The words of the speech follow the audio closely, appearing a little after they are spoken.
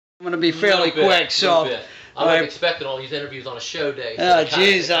I'm going to be fairly quick, so. I wasn't expecting all these interviews on a show day. So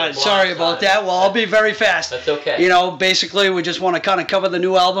geez, sorry about that. Well, I'll be very fast. That's okay. You know, basically, we just want to kind of cover the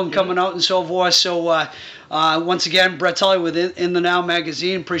new album coming out and so forth. So, once again, Brett Tully with In the Now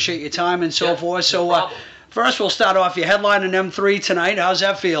magazine. Appreciate your time and so forth. So, first, we'll start off. You're headlining M3 tonight. How's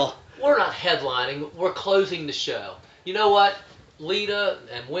that feel? We're not headlining. We're closing the show. You know what? Lita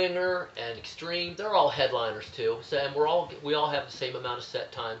and Winger and Extreme, they're all headliners too. So, and we all have the same amount of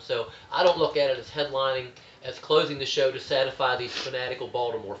set time. So I don't look at it as headlining, as closing the show to satisfy these fanatical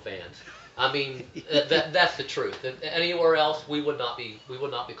Baltimore fans. I mean, that's the truth. Anywhere else, we would not be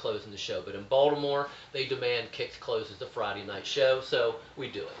closing the show. But in Baltimore, they demand Kix closes the Friday night show, so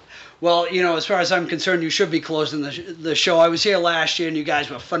we do it. Well, you know, as far as I'm concerned, you should be closing the show. I was here last year, and you guys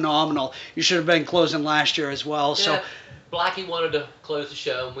were phenomenal. You should have been closing last year as well. Yeah. So. Blackie wanted to close the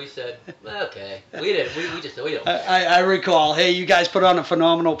show, and we said, okay. We didn't. We just said, we don't. I recall. Hey, you guys put on a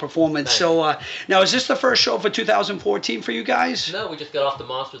phenomenal performance. Thanks. So, now, is this the first show for 2014 for you guys? No, we just got off the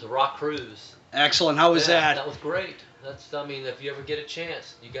Monsters of Rock cruise. Excellent. How was that? That was great. I mean, if you ever get a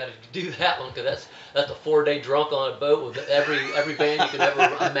chance, you got to do that one, because that's a 4-day drunk on a boat with every band you can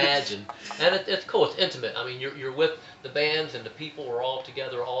ever imagine, and it's cool. It's intimate. I mean, you're with the bands, and the people are all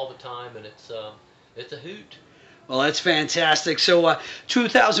together all the time, and it's a hoot. Well, that's fantastic. So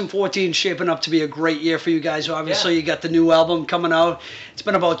 2014 shaping up to be a great year for you guys. Obviously, you got the new album coming out. It's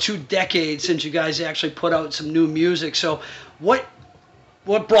been about 2 decades since you guys actually put out some new music. So what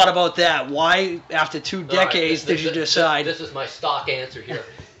brought about that? Why, after 2 decades, did you decide? This is my stock answer here.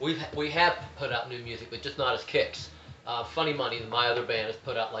 We have put out new music, but just not as Kix. Funny Money, my other band, has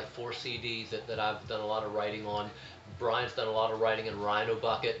put out like 4 CDs that I've done a lot of writing on. Brian's done a lot of writing in Rhino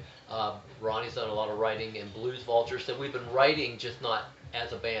Bucket. Ronnie's done a lot of writing in Blues Vulture. So we've been writing, just not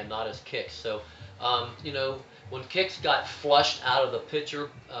as a band, not as Kix. So, you know, when Kix got flushed out of the picture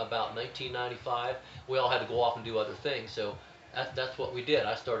about 1995, we all had to go off and do other things. So that's what we did.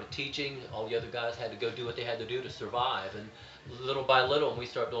 I started teaching. All the other guys had to go do what they had to do to survive. And little by little, when we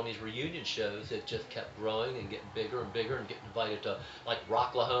started doing these reunion shows, it just kept growing and getting bigger and bigger, and getting invited to like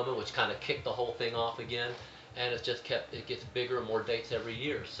Rocklahoma, which kind of kicked the whole thing off again. And it gets bigger and more dates every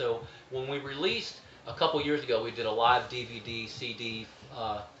year. So when we released a couple years ago, we did a live DVD CD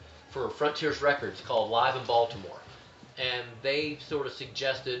for Frontiers Records called Live in Baltimore, and they sort of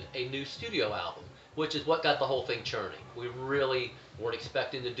suggested a new studio album, which is what got the whole thing churning. We really weren't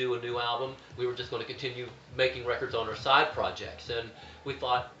expecting to do a new album. We were just going to continue making records on our side projects, and we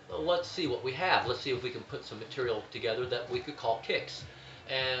thought, well, let's see what we have. Let's see if we can put some material together that we could call Kix.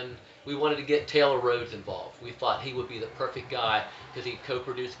 And we wanted to get Taylor Rhodes involved. We thought he would be the perfect guy, because he'd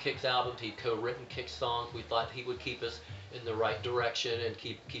co-produced Kix albums, he'd co-written Kix songs. We thought he would keep us in the right direction and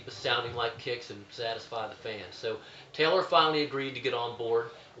keep us sounding like Kix and satisfy the fans. So Taylor finally agreed to get on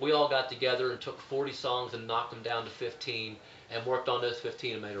board. We all got together and took 40 songs and knocked them down to 15, and worked on those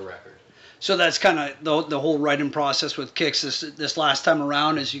 15 and made a record. So that's kind of the whole writing process with Kix this last time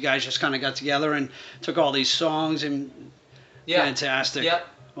around, is you guys just kind of got together and took all these songs and... Yeah. Fantastic. Yep.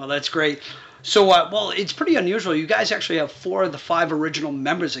 Well, that's great. So, well, it's pretty unusual. You guys actually have 4 of the 5 original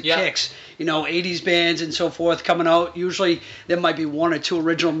members of Kix. You know, 80s bands and so forth coming out. Usually there might be 1 or 2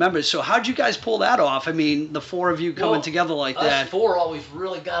 original members. So how'd you guys pull that off? I mean, the 4 of you coming together like that. Us 4 always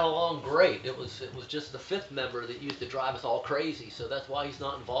really got along great. It was just the 5th member that used to drive us all crazy. So that's why he's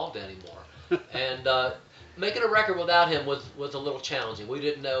not involved anymore. And making a record without him was a little challenging. We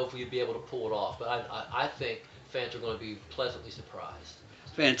didn't know if we'd be able to pull it off. But I think fans are going to be pleasantly surprised.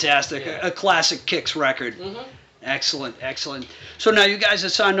 Fantastic. Yeah. A classic Kix record. Mm-hmm. Excellent, excellent. So now you guys are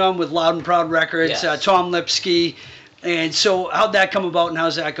signed on with Loud and Proud Records, yes. Tom Lipsky. And so how'd that come about, and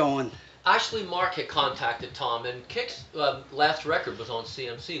how's that going? Actually, Mark had contacted Tom, and Kix last record was on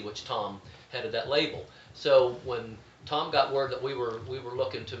CMC, which Tom headed that label. So when Tom got word that we were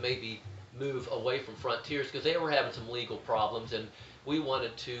looking to maybe move away from Frontiers, because they were having some legal problems, and we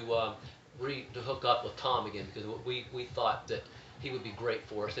wanted to hook up with Tom again, because we thought that he would be great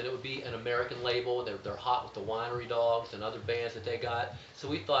for us, and it would be an American label. They're hot with the Winery Dogs and other bands that they got, so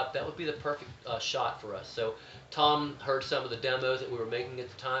we thought that would be the perfect shot for us. So Tom heard some of the demos that we were making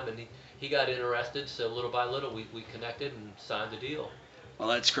at the time, and he got interested, so little by little we connected and signed the deal. Well,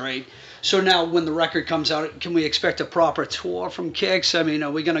 that's great. So now when the record comes out, can we expect a proper tour from Kix? I mean,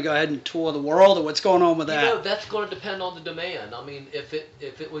 are we going to go ahead and tour the world, or what's going on with that? You know, that's going to depend on the demand. I mean, if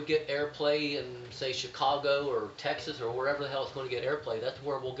it would get airplay in, say, Chicago or Texas or wherever the hell it's going to get airplay, that's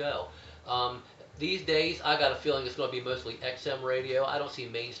where we'll go. These days, I got a feeling it's going to be mostly XM radio. I don't see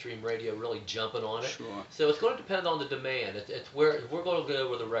mainstream radio really jumping on it. Sure. So it's going to depend on the demand. We're going to go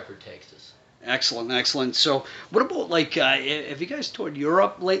where the record takes us. Excellent, excellent. So, what about like, have you guys toured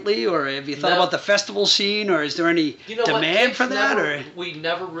Europe lately, or have you thought No. about the festival scene, or is there any demand for that? Or We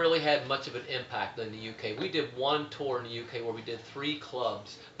never really had much of an impact in the UK. We did one tour in the UK where we did 3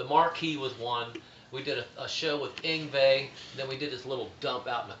 clubs. The Marquee was one. We did a show with Ingve. Then we did this little dump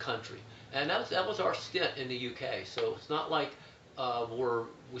out in the country, and that was our stint in the UK. So it's not like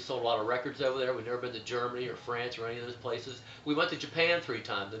we sold a lot of records over there. We've never been to Germany or France or any of those places. We went to Japan 3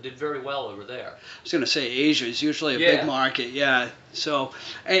 times and did very well over there. I was going to say Asia is usually a big market, yeah. So,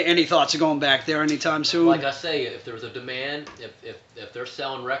 any thoughts of going back there anytime soon? Like I say, if there's a demand, if they're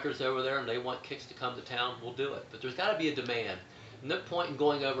selling records over there and they want Kix to come to town, we'll do it. But there's got to be a demand. No point in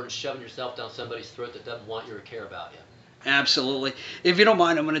going over and shoving yourself down somebody's throat that doesn't want you or care about you. Absolutely. If you don't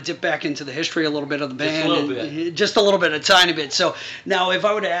mind, I'm going to dip back into the history a little bit of the band. Just a little bit. Just a little bit, a tiny bit. So now if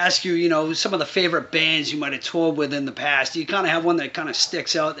I were to ask you, some of the favorite bands you might have toured with in the past, do you kind of have one that kind of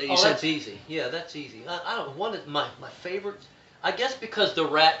sticks out that you said? That's easy. Yeah, that's easy. I don't know. One of my favorites, I guess because the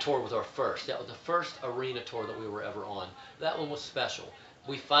Rat tour was our first. That was the first arena tour that we were ever on. That one was special.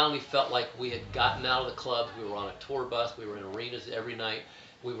 We finally felt like we had gotten out of the clubs. We were on a tour bus. We were in arenas every night.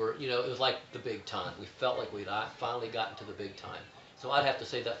 We were, it was like the big time. We felt like we'd finally gotten to the big time. So I'd have to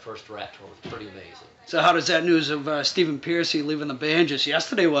say that first Rat tour was pretty amazing. So how does that news of Stephen Pearcy leaving the band just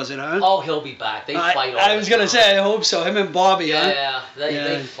yesterday, was it, huh? Oh, he'll be back. They fight all the time. I was going to say, I hope so. Him and Bobby, huh? Yeah,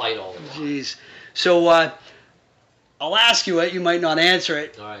 they fight all the time. Jeez. So I'll ask you it. You might not answer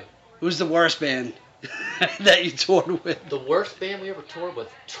it. All right. Who's the worst band that you toured with? The worst band we ever toured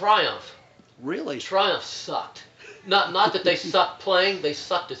with? Triumph. Really? Triumph sucked. Not that they sucked playing, they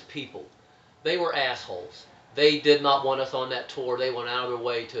sucked as people. They were assholes. They did not want us on that tour. They went out of their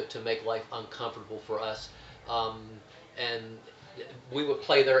way to make life uncomfortable for us. And we would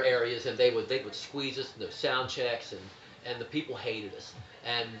play their areas, and they would squeeze us in the sound checks, and the people hated us.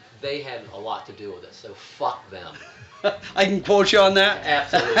 And they had a lot to do with it, so fuck them. I can quote you on that?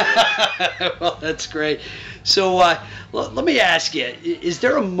 Absolutely. Well, that's great. So let me ask you, is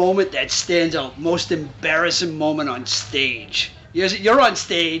there a moment that stands out, most embarrassing moment on stage? You're on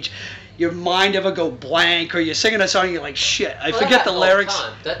stage, your mind ever go blank, or you're singing a song and you're like, shit, I forget the lyrics.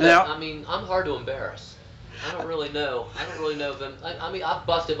 All the time. I mean, I'm hard to embarrass. I don't really know them. I mean, I've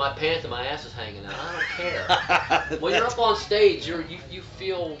busted my pants and my ass is hanging out. I don't care. When you're up on stage, you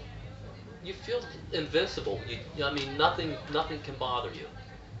feel invincible. I mean, nothing can bother you.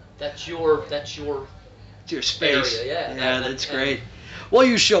 That's your space. Area, yeah, that's great. Well,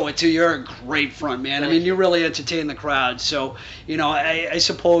 you show it too. You're a great front man. I mean, you really entertain the crowd. So, I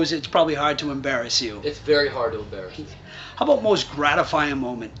suppose it's probably hard to embarrass you. It's very hard to embarrass me. How about most gratifying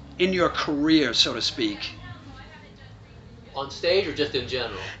moment in your career, so to speak? On stage or just in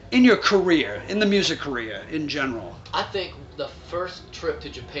general? In your career, in the music career, in general. I think the first trip to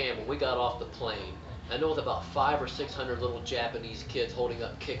Japan, when we got off the plane, I know with about 500 or 600 little Japanese kids holding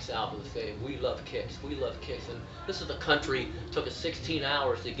up Kix albums saying, "We love Kix, we love Kix." And this is a country took us 16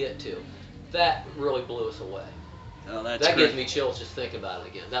 hours to get to. That really blew us away. Oh, that's that great. gives me chills just thinking about it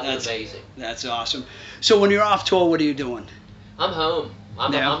again. Was amazing. That's awesome. So when you're off tour, what are you doing? I'm home.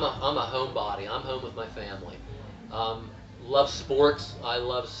 I'm a homebody. I'm home with my family. Love sports. I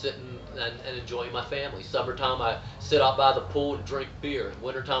love sitting and enjoying my family. Summertime, I sit out by the pool and drink beer.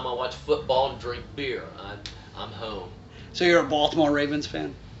 Wintertime, I watch football and drink beer. I'm home. So you're a Baltimore Ravens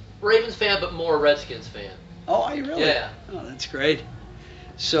fan? Ravens fan, but more a Redskins fan. Oh, are you really? Yeah. Oh, that's great.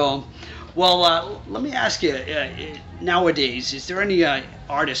 So, well, let me ask you, nowadays, is there any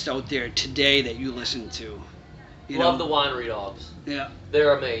artist out there today that you listen to? Love the Winery Dogs. Yeah.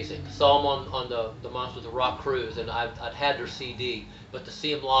 They're amazing. Saw them on the Monsters of Rock cruise, and I'd had their CD, but to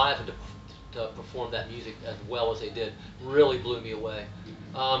see them live and to perform that music as well as they did really blew me away.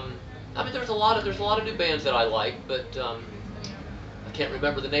 I mean, there's a lot of new bands that I like, but I can't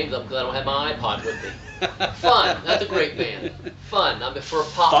remember the names of them because I don't have my iPod with me. Fun. That's a great band. Fun. I mean, for a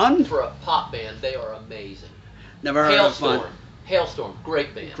pop band, they are amazing. Never heard of Fun. Hailstorm,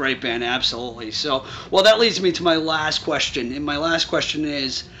 great band. Great band, absolutely. So, well, that leads me to my last question. And my last question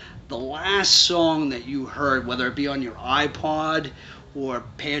is, the last song that you heard, whether it be on your iPod or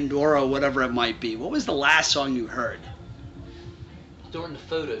Pandora, whatever it might be, what was the last song you heard? During the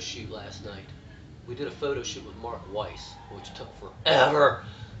photo shoot last night. We did a photo shoot with Mark Weiss, which took forever.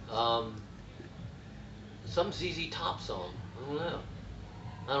 Some ZZ Top song. I don't know.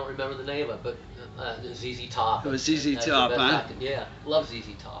 I don't remember the name of it, but ZZ Top. It was ZZ Top, huh? Yeah, love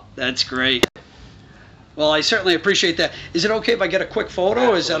ZZ Top. That's great. Well, I certainly appreciate that. Is it okay if I get a quick photo?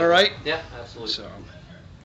 Absolutely. Is that all right? Yeah, absolutely. So.